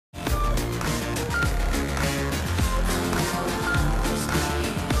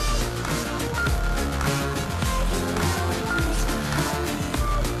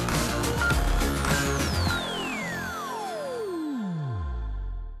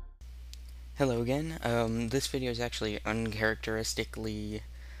Hello again. This video is actually uncharacteristically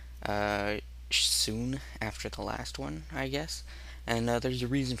soon after the last one, I guess, and there's a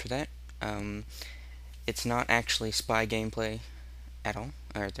reason for that. Um, it's not actually spy gameplay at all,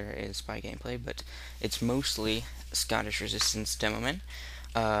 or there is spy gameplay, but it's mostly Scottish Resistance Demomen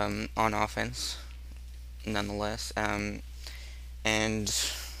on offense, nonetheless. And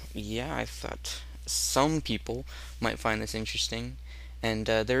yeah, I thought some people might find this interesting, and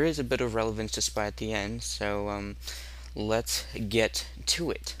there is a bit of relevance to spy at the end, so let's get to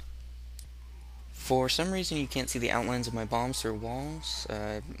it. For some reason you can't see the outlines of my bombs through walls.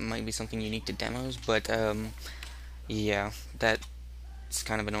 It might be something unique to demos, but yeah, that's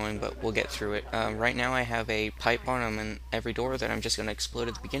kind of annoying, but we'll get through it. Right now I have a pipe bomb on every door that I'm just going to explode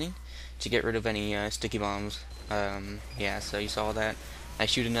at the beginning to get rid of any sticky bombs. Yeah, so you saw that. I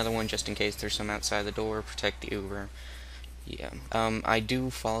shoot another one just in case there's some outside the door, protect the Uber. Yeah, I do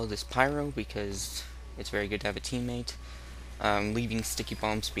follow this pyro because it's very good to have a teammate. Leaving sticky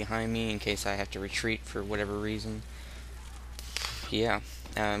bombs behind me in case I have to retreat for whatever reason. Yeah,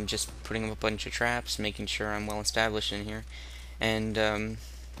 just putting up a bunch of traps, making sure I'm well established in here. And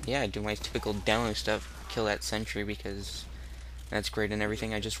yeah, do my typical download stuff, kill that sentry because that's great and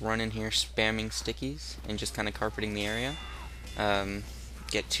everything. I just run in here spamming stickies and just kind of carpeting the area.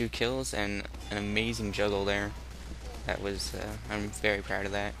 Get 2 kills and an amazing juggle there. That was, I'm very proud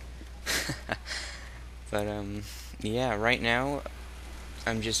of that. But yeah, right now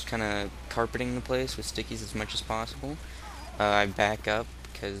I'm just kind of carpeting the place with stickies as much as possible. I back up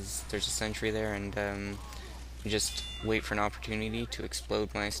because there's a sentry there, and just wait for an opportunity to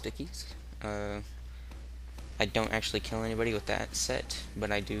explode my stickies. I don't actually kill anybody with that set,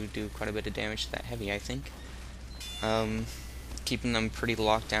 but I do quite a bit of damage to that heavy, I think. Keeping them pretty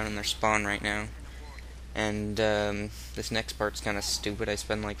locked down in their spawn right now. And this next part's kind of stupid. I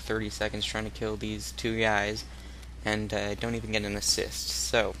spend like 30 seconds trying to kill these 2 guys, and don't even get an assist.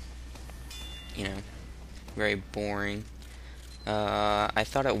 So, you know, very boring. I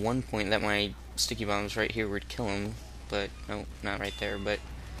thought at one point that my sticky bombs right here would kill them, but no, not right there. But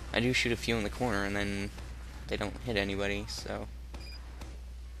I do shoot a few in the corner, and then they don't hit anybody. So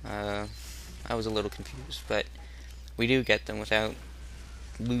I was a little confused, but we do get them without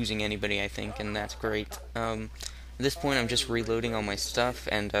losing anybody, I think, and that's great. At this point I'm just reloading all my stuff,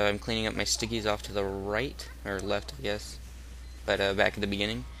 and I'm cleaning up my stickies off to the right, or left I guess, but back at the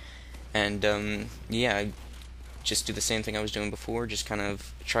beginning. And yeah, I just do the same thing I was doing before, just kind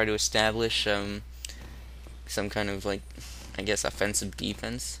of try to establish some kind of, like, I guess offensive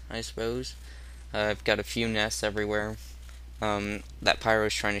defense, I suppose. I've got a few nests everywhere. That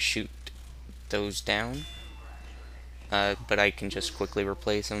pyro's trying to shoot those down. But I can just quickly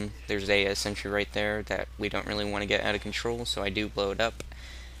replace them. There's a sentry right there that we don't really want to get out of control, so I do blow it up.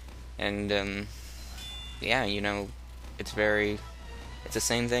 And yeah, you know, it's the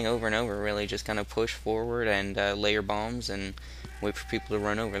same thing over and over, really. Just kind of push forward and lay your bombs and wait for people to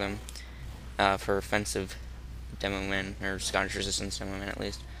run over them. For offensive demo men, or Scottish Resistance demo men at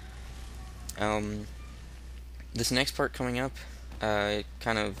least. This next part coming up,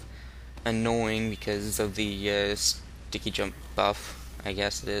 kind of annoying because of the sticky jump buff, I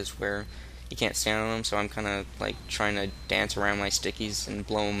guess it is, where you can't stand on them, so I'm kind of like trying to dance around my stickies and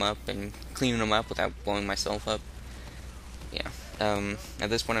blow them up and clean them up without blowing myself up. Yeah. At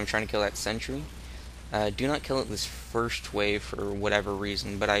this point I'm trying to kill that sentry. Do not kill it this first wave for whatever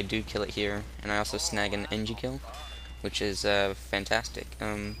reason, but I do kill it here, and I also snag an NG kill, which is fantastic.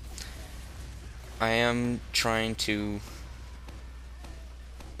 I am trying to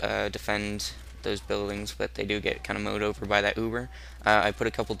defend those buildings, but they do get kind of mowed over by that Uber. I put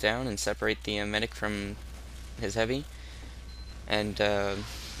a couple down and separate the medic from his heavy, and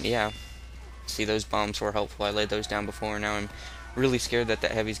yeah, see, those bombs were helpful. I laid those down before. Now I'm really scared that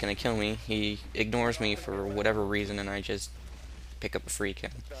that heavy's gonna kill me. He ignores me for whatever reason, and I just pick up a free kill.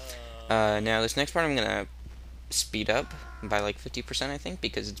 Now this next part I'm gonna speed up by like 50%, I think,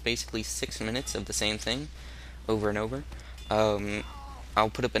 because it's basically 6 minutes of the same thing over and over. I'll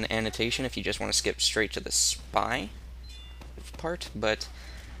put up an annotation if you just want to skip straight to the spy part, but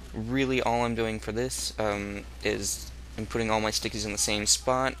really all I'm doing for this is I'm putting all my stickies in the same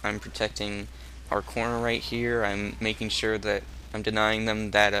spot. I'm protecting our corner right here. I'm making sure that I'm denying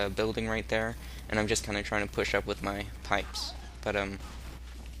them that building right there, and I'm just kind of trying to push up with my pipes. But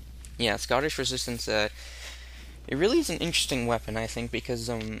yeah, Scottish Resistance, it really is an interesting weapon, I think,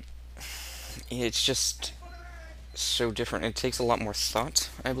 because it's just so different. It takes a lot more thought,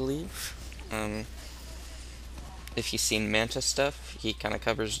 I believe. If you've seen Manta stuff, he kind of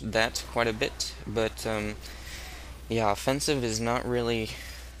covers that quite a bit, but yeah, offensive is not really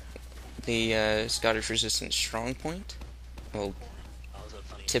the Scottish Resistance strong point. Well,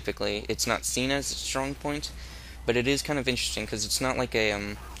 typically it's not seen as a strong point, but it is kind of interesting because it's not like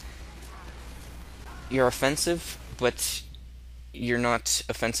a you're offensive, but you're not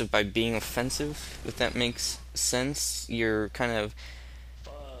offensive by being offensive, if that makes sense. You're kind of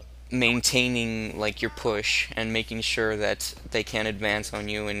maintaining like your push and making sure that they can't advance on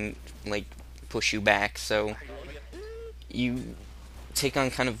you and like push you back. So you take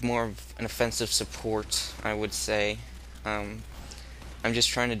on kind of more of an offensive support, I would say. Um, I'm just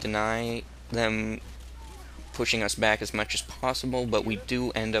trying to deny them pushing us back as much as possible, but we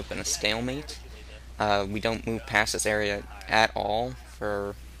do end up in a stalemate. We don't move past this area at all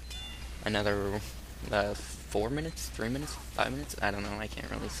for another 4 minutes, 3 minutes, 5 minutes. I don't know. I can't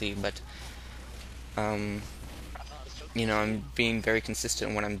really see, but um, I'm being very consistent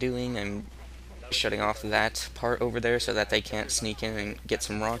in what I'm doing. I'm shutting off that part over there so that they can't sneak in and get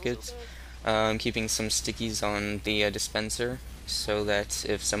some rockets. I'm keeping some stickies on the dispenser so that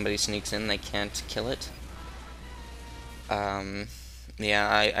if somebody sneaks in, they can't kill it.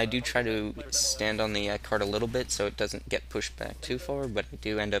 Yeah, I do try to stand on the cart a little bit so it doesn't get pushed back too far, but I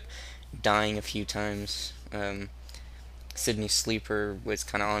do end up dying a few times. Sydney Sleeper was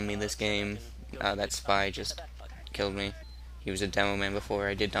kind of on me this game. That spy just killed me. He was a demo man before.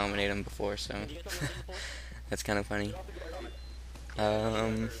 I did dominate him before, so that's kind of funny.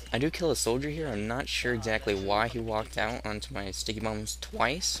 I do kill a soldier here. I'm not sure exactly why he walked out onto my sticky bombs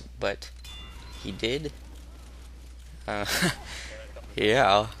twice, but he did. Uh,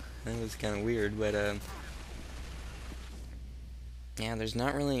 yeah, that was kind of weird, but yeah, there's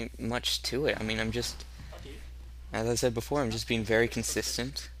not really much to it. I mean, as I said before, I'm just being very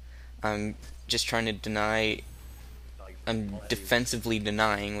consistent. I'm just trying to deny. I'm defensively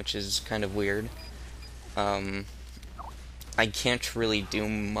denying, which is kind of weird. I can't really do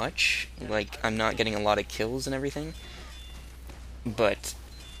much. Like, I'm not getting a lot of kills and everything. But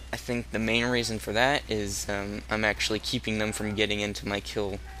I think the main reason for that is I'm actually keeping them from getting into my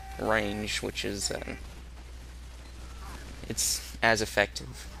kill range, which is it's as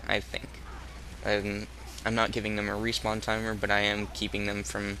effective, I think. I'm not giving them a respawn timer, but I am keeping them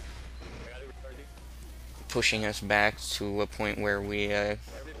from pushing us back to a point where we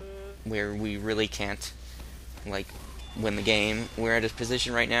really can't like win the game. We're at a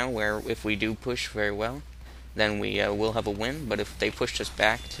position right now where if we do push very well, then we will have a win. But if they pushed us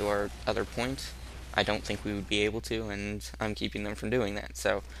back to our other point, I don't think we would be able to, and I'm keeping them from doing that.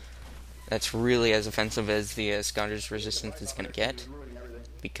 So that's really as offensive as the Scottish Resistance is going to get,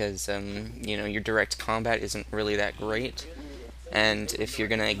 because your direct combat isn't really that great. And if you're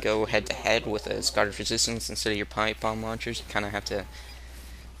gonna go head to head with a Scottish Resistance instead of your pipe bomb launchers, you kind of have to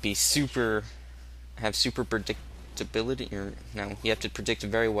be have super predictability. You have to predict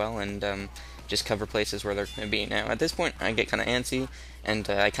very well and just cover places where they're gonna be. Now, at this point, I get kind of antsy and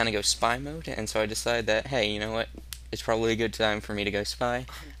I kind of go spy mode, and so I decide that, hey, you know what? It's probably a good time for me to go spy.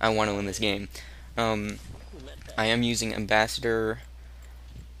 I want to win this game. I am using Ambassador,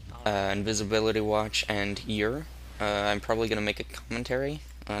 Invisibility Watch, and Ur. I'm probably going to make a commentary,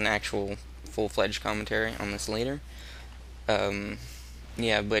 an actual full-fledged commentary on this later.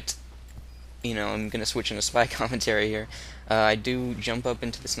 Yeah, but, I'm going to switch into spy commentary here. I do jump up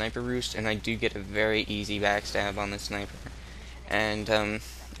into the sniper roost, and I do get a very easy backstab on the sniper. And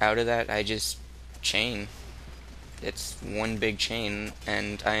out of that, I just chain. It's one big chain,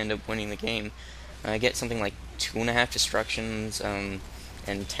 and I end up winning the game. I get something like 2.5 destructions and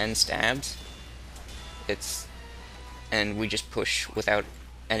 10 stabs. And we just push without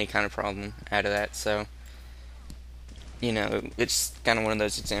any kind of problem out of that. So, it's kind of one of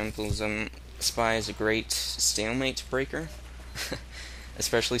those examples. Spy is a great stalemate breaker,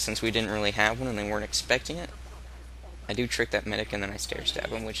 especially since we didn't really have one and they weren't expecting it. I do trick that medic and then I stair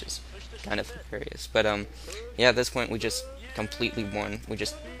stab him, which is kind of hilarious. But yeah, at this point we just completely won. We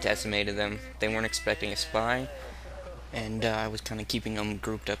just decimated them. They weren't expecting a spy. And I was kind of keeping them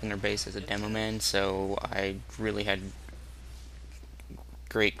grouped up in their base as a demo man, so I really had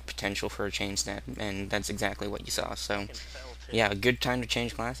great potential for a chain snap, and that's exactly what you saw. So, yeah, a good time to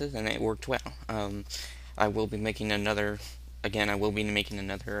change classes, and it worked well. I will be making another,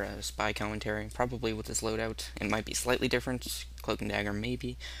 spy commentary, probably with this loadout. It might be slightly different, cloak and dagger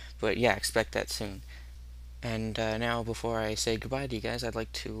maybe, but yeah, expect that soon. And now, before I say goodbye to you guys, I'd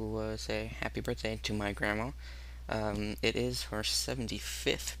like to say happy birthday to my grandma. It is her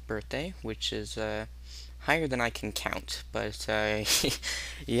 75th birthday, which is higher than I can count, but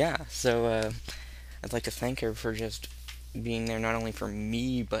yeah, so I'd like to thank her for just being there not only for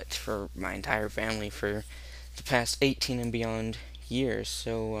me, but for my entire family for the past 18 and beyond years.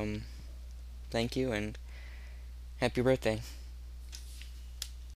 So thank you, and happy birthday.